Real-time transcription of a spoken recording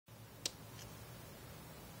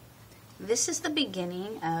this is the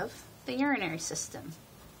beginning of the urinary system.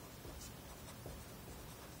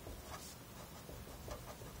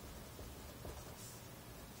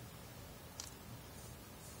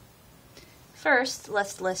 First,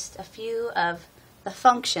 let's list a few of the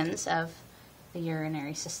functions of the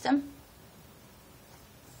urinary system.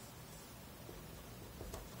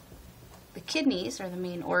 The kidneys are the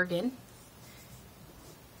main organ,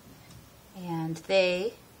 and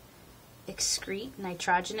they excrete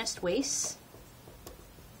nitrogenous wastes.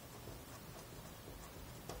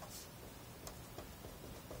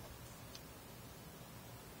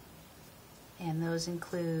 And those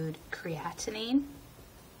include creatinine,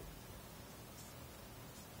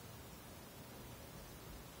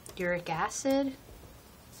 uric acid,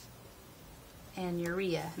 and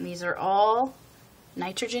urea. And these are all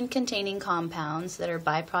nitrogen-containing compounds that are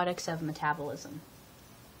byproducts of metabolism.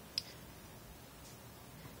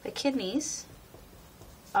 The kidneys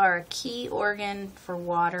are a key organ for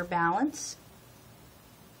water balance.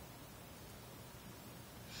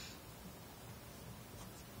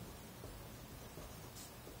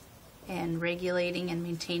 And regulating and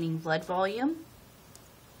maintaining blood volume.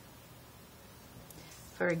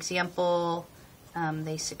 For example,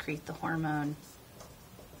 they secrete the hormone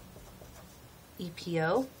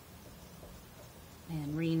EPO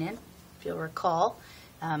and renin, if you'll recall.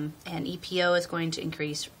 And EPO is going to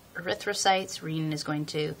increase erythrocytes. Renin is going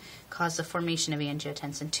to cause the formation of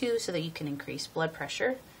angiotensin II so that you can increase blood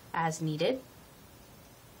pressure as needed.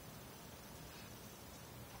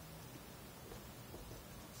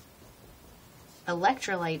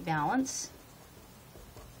 Electrolyte balance.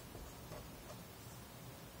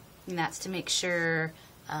 And that's to make sure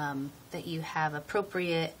that you have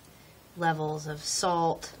appropriate levels of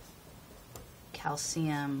salt,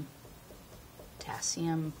 calcium,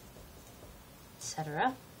 potassium,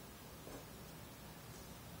 etc.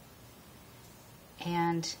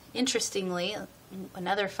 And interestingly,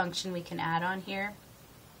 another function we can add on here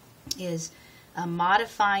is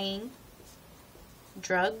modifying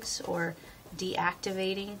drugs or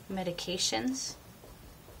deactivating medications.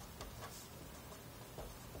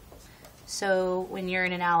 So when you're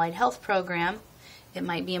in an allied health program, it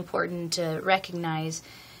might be important to recognize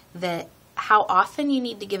that how often you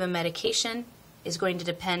need to give a medication is going to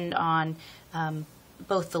depend on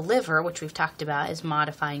both the liver, which we've talked about, is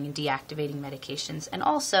modifying and deactivating medications, and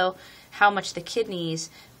also how much the kidneys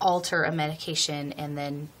alter a medication and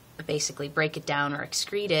then basically break it down or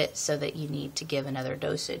excrete it so that you need to give another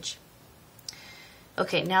dosage.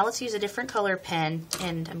 Okay, now let's use a different color pen,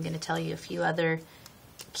 and I'm going to tell you a few other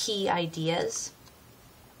key ideas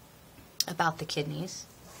about the kidneys.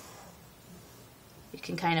 You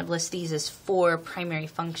can kind of list these as 4 primary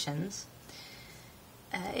functions.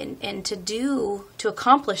 And to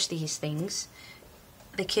accomplish these things,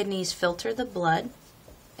 the kidneys filter the blood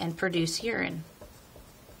and produce urine.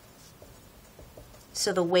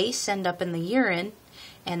 So the wastes end up in the urine,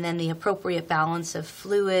 and then the appropriate balance of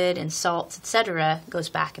fluid and salts, etc., goes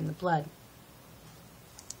back in the blood.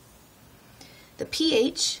 The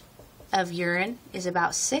pH of urine is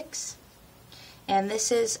about 6, and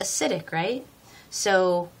this is acidic, right?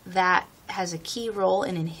 So that has a key role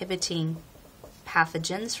in inhibiting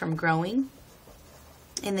pathogens from growing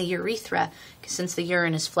in the urethra, since the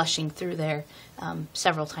urine is flushing through there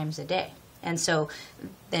several times a day. And so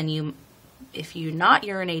then if you're not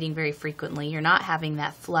urinating very frequently, you're not having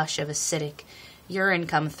that flush of acidic urine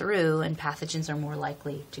come through, and pathogens are more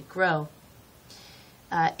likely to grow.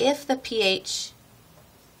 If the pH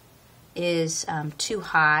is too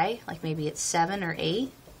high, like maybe it's 7 or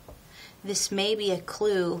 8, this may be a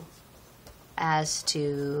clue as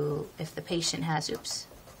to if the patient has,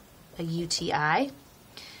 a UTI,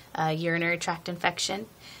 a urinary tract infection.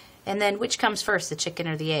 And then which comes first, the chicken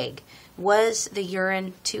or the egg? Was the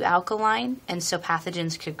urine too alkaline and so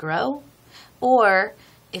pathogens could grow? Or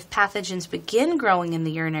if pathogens begin growing in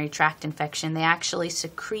the urinary tract infection, they actually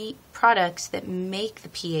secrete products that make the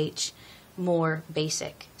pH more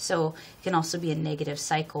basic. So it can also be a negative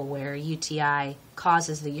cycle where UTI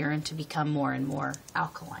causes the urine to become more and more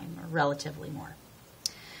alkaline, or relatively more.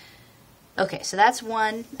 Okay, so that's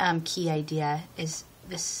one key idea, is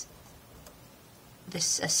this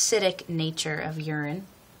acidic nature of urine.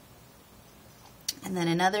 And then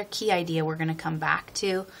another key idea we're going to come back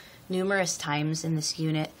to numerous times in this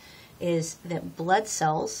unit is that blood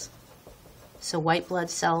cells, so white blood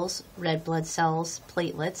cells, red blood cells,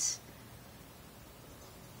 platelets,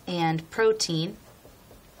 and protein,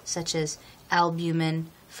 such as albumin,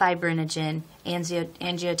 fibrinogen,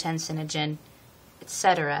 angiotensinogen,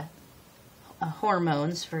 etc.,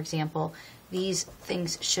 hormones, for example, these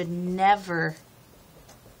things should never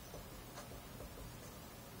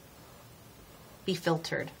be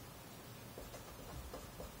filtered.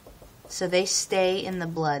 So they stay in the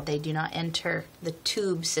blood. They do not enter the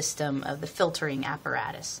tube system of the filtering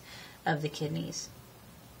apparatus of the kidneys.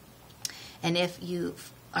 And if you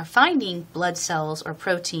are finding blood cells or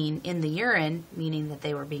protein in the urine, meaning that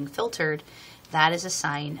they were being filtered, that is a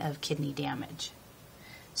sign of kidney damage.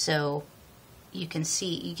 So you can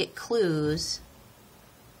see, you get clues.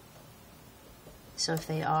 So if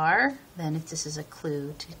they are, then this is a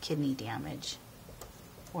clue to kidney damage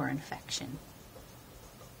or infection.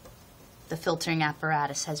 The filtering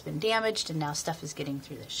apparatus has been damaged and now stuff is getting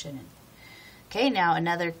through that shouldn't. Okay, now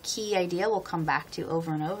another key idea we'll come back to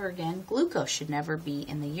over and over again. Glucose should never be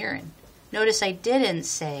in the urine. Notice I didn't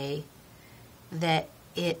say that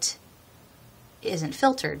it isn't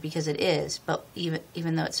filtered, because it is, but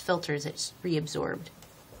even though it's filtered, it's reabsorbed.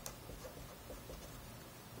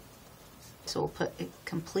 So we'll put it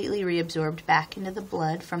completely reabsorbed back into the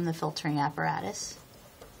blood from the filtering apparatus.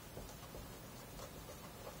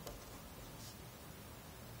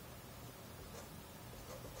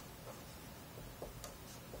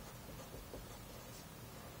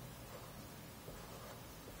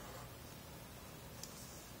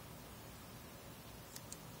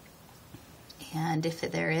 And if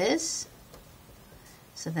there is,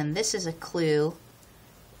 so then this is a clue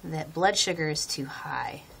that blood sugar is too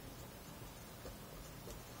high.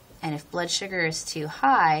 And if blood sugar is too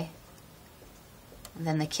high,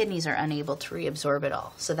 then the kidneys are unable to reabsorb it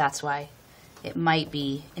all. So that's why it might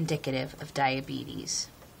be indicative of diabetes.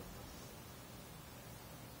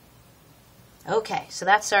 Okay, so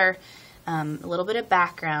that's our a little bit of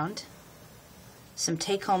background, some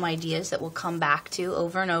take-home ideas that we'll come back to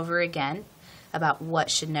over and over again about what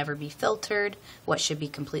should never be filtered, what should be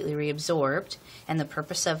completely reabsorbed, and the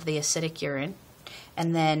purpose of the acidic urine,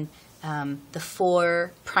 and then the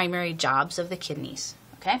 4 primary jobs of the kidneys.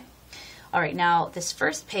 Okay? All right, now this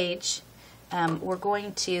first page, we're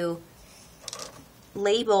going to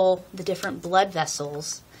label the different blood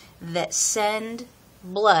vessels that send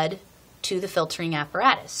blood to the filtering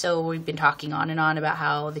apparatus. So we've been talking on and on about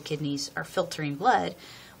how the kidneys are filtering blood.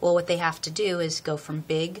 Well, what they have to do is go from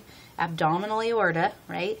big abdominal aorta,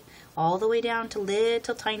 right, all the way down to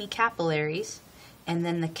little tiny capillaries, and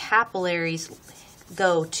then the capillaries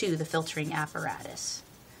go to the filtering apparatus.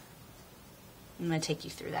 I'm going to take you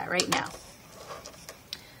through that right now.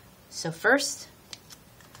 So first,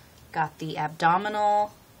 got the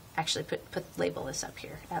abdominal, actually label this up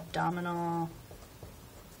here, abdominal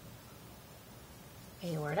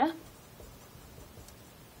aorta.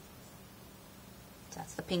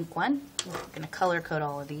 That's the pink one. We're going to color code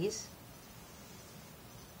all of these.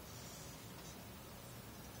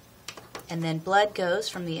 And then blood goes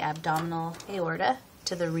from the abdominal aorta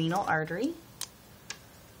to the renal artery.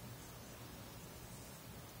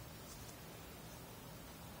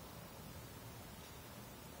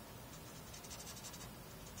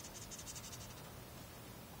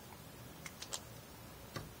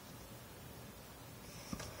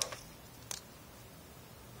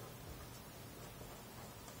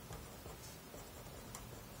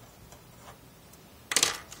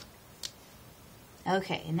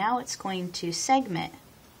 Okay, and now it's going to segment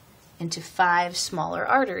into 5 smaller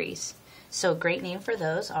arteries. So a great name for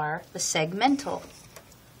those are the segmental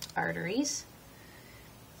arteries.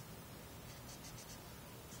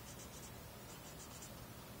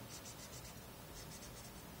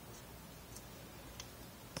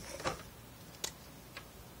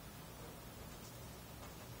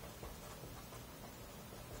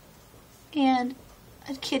 And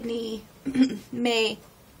a kidney may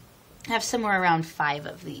have somewhere around 5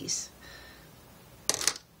 of these.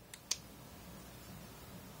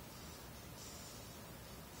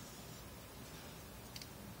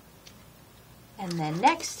 And then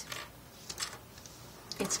next,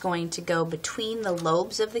 it's going to go between the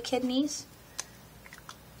lobes of the kidneys.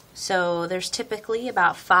 So there's typically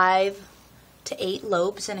about 5 to 8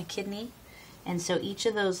 lobes in a kidney, and so each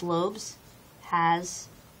of those lobes has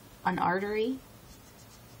an artery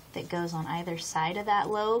that goes on either side of that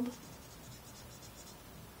lobe.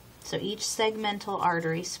 So each segmental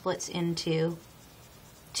artery splits into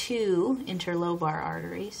 2 interlobar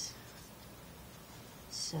arteries.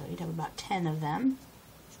 So you'd have about 10 of them.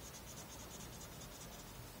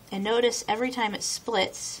 And notice every time it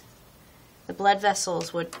splits, the blood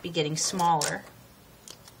vessels would be getting smaller.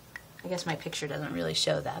 I guess my picture doesn't really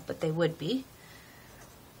show that, but they would be.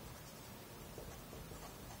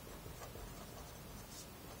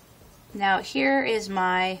 Now here is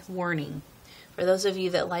my warning. For those of you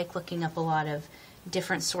that like looking up a lot of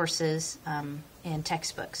different sources in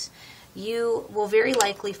textbooks, you will very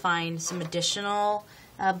likely find some additional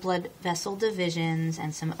blood vessel divisions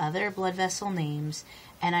and some other blood vessel names,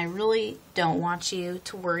 and I really don't want you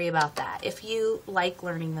to worry about that. If you like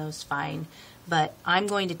learning those, fine, but I'm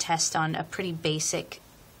going to test on a pretty basic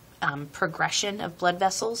progression of blood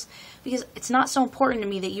vessels, because it's not so important to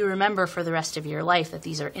me that you remember for the rest of your life that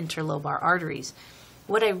these are interlobar arteries.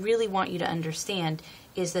 What I really want you to understand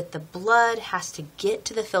is that the blood has to get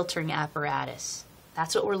to the filtering apparatus.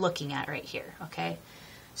 That's what we're looking at right here, okay?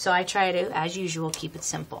 So I try to, as usual, keep it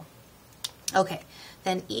simple. Okay,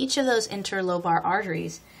 then each of those interlobar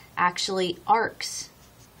arteries actually arcs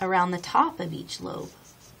around the top of each lobe.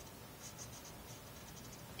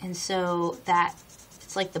 And so that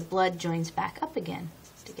it's like the blood joins back up again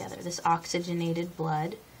together. This oxygenated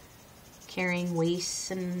blood carrying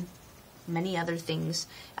waste and many other things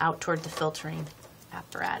out toward the filtering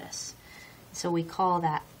apparatus. So we call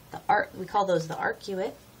that we call those the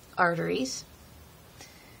arcuate arteries,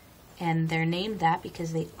 and they're named that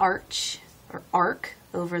because they arch or arc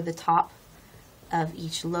over the top of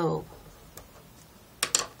each lobe.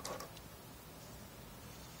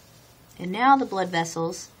 And now the blood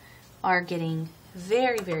vessels are getting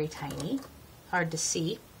very, very tiny, hard to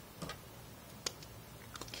see.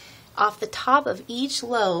 Off the top of each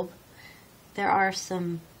lobe, there are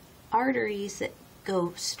some arteries that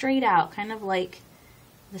go straight out, kind of like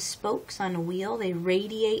the spokes on a wheel. They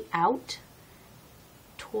radiate out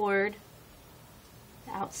toward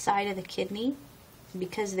the outside of the kidney.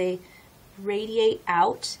 Because they radiate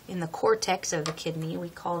out in the cortex of the kidney, we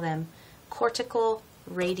call them cortical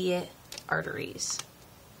radiate arteries.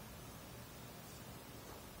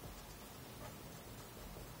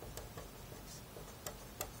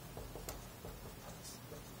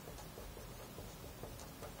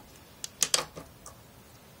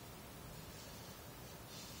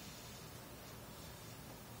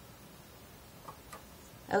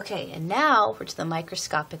 Okay, and now we're to the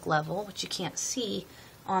microscopic level, which you can't see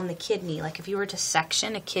on the kidney. Like if you were to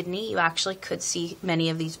section a kidney, you actually could see many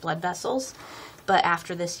of these blood vessels, but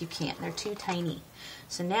after this you can't. They're too tiny.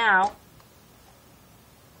 So now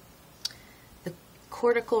the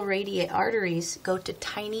cortical radiate arteries go to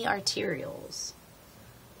tiny arterioles.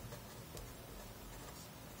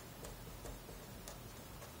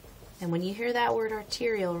 And when you hear that word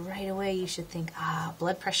arterial, right away you should think,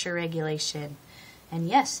 blood pressure regulation. And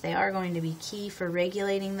yes, they are going to be key for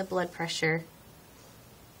regulating the blood pressure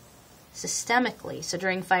systemically. So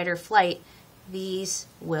during fight or flight, these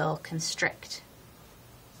will constrict.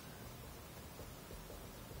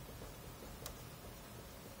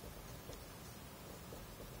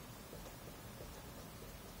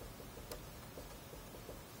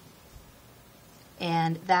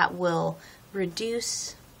 And that will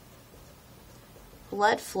reduce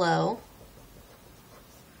blood flow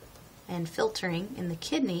and filtering in the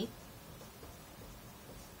kidney,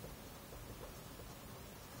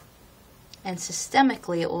 and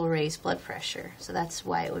systemically it will raise blood pressure. So that's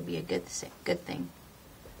why it would be a good thing.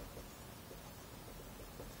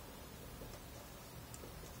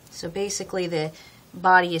 So basically the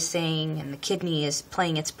body is saying, and the kidney is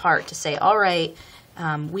playing its part to say, all right,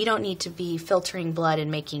 we don't need to be filtering blood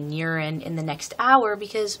and making urine in the next hour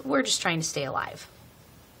because we're just trying to stay alive.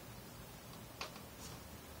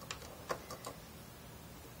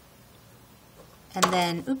 And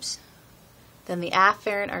then, then the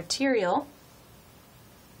afferent arterial,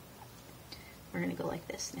 we're going to go like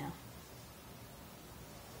this now.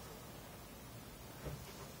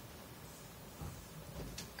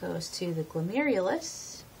 Goes to the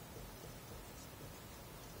glomerulus.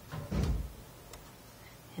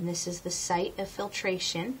 And this is the site of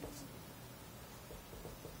filtration.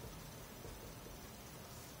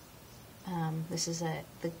 This is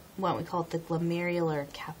what we call the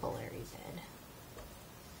glomerular capillary bed.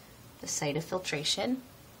 The site of filtration,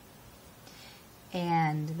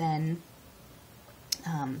 and then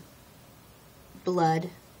blood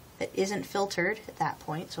that isn't filtered at that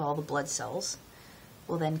point, so all the blood cells,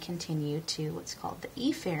 will then continue to what's called the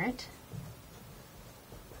efferent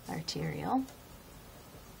arterial.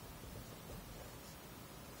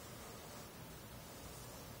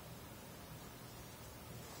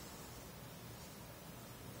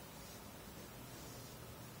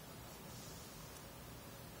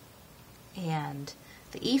 And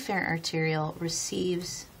the efferent arterial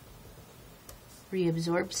receives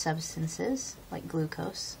reabsorbed substances like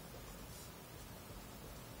glucose.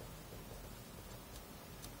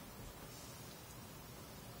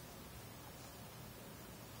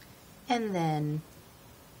 And then,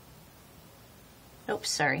 oops,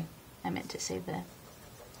 sorry, I meant to say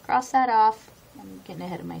cross that off. I'm getting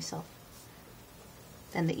ahead of myself.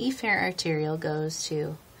 Then the efferent arterial goes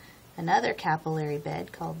to another capillary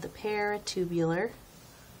bed called the paratubular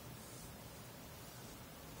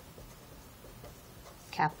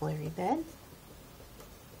capillary bed.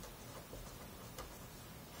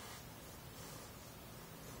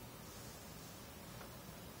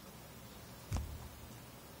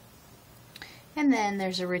 And then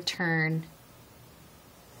there's a return,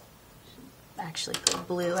 actually put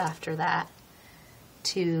blue after that,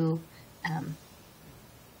 to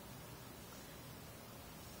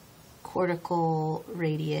cortical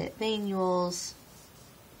radiate venules,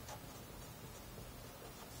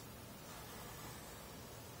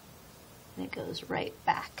 and it goes right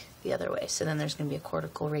back the other way. So then there's going to be a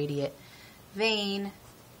cortical radiate vein,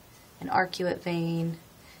 an arcuate vein,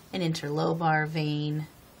 an interlobar vein,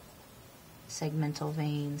 segmental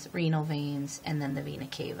veins, renal veins, and then the vena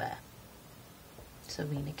cava. So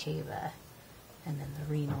vena cava, and then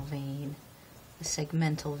the renal vein, the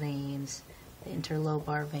segmental veins, the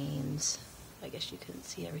interlobar veins. I guess you couldn't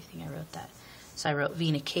see everything, I wrote that. So I wrote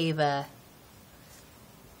vena cava,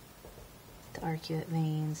 the arcuate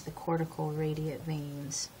veins, the cortical radiate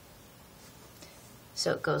veins.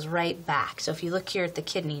 So it goes right back. So if you look here at the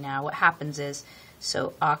kidney now, what happens is,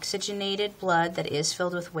 so oxygenated blood that is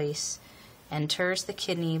filled with waste enters the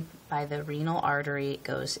kidney by the renal artery. It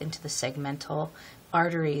goes into the segmental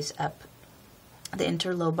arteries, up the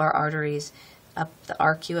interlobar arteries, up the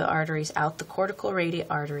arcuate arteries, out the cortical radiate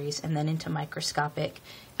arteries, and then into microscopic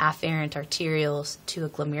afferent arterioles to a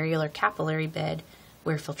glomerular capillary bed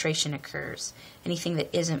where filtration occurs. Anything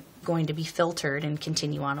that isn't going to be filtered, and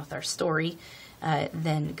continue on with our story,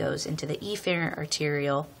 then goes into the efferent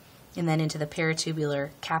arteriole, and then into the paratubular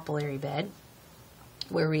capillary bed,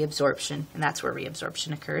 where reabsorption, and that's where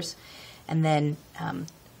reabsorption occurs. And then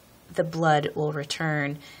the blood will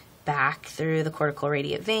return back through the cortical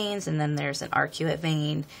radiate veins, and then there's an arcuate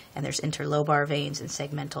vein, and there's interlobar veins and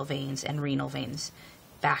segmental veins and renal veins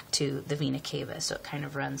back to the vena cava. So it kind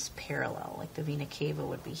of runs parallel, like the vena cava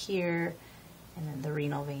would be here, and then the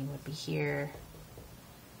renal vein would be here.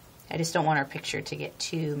 I just don't want our picture to get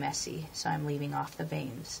too messy, so I'm leaving off the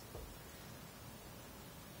veins.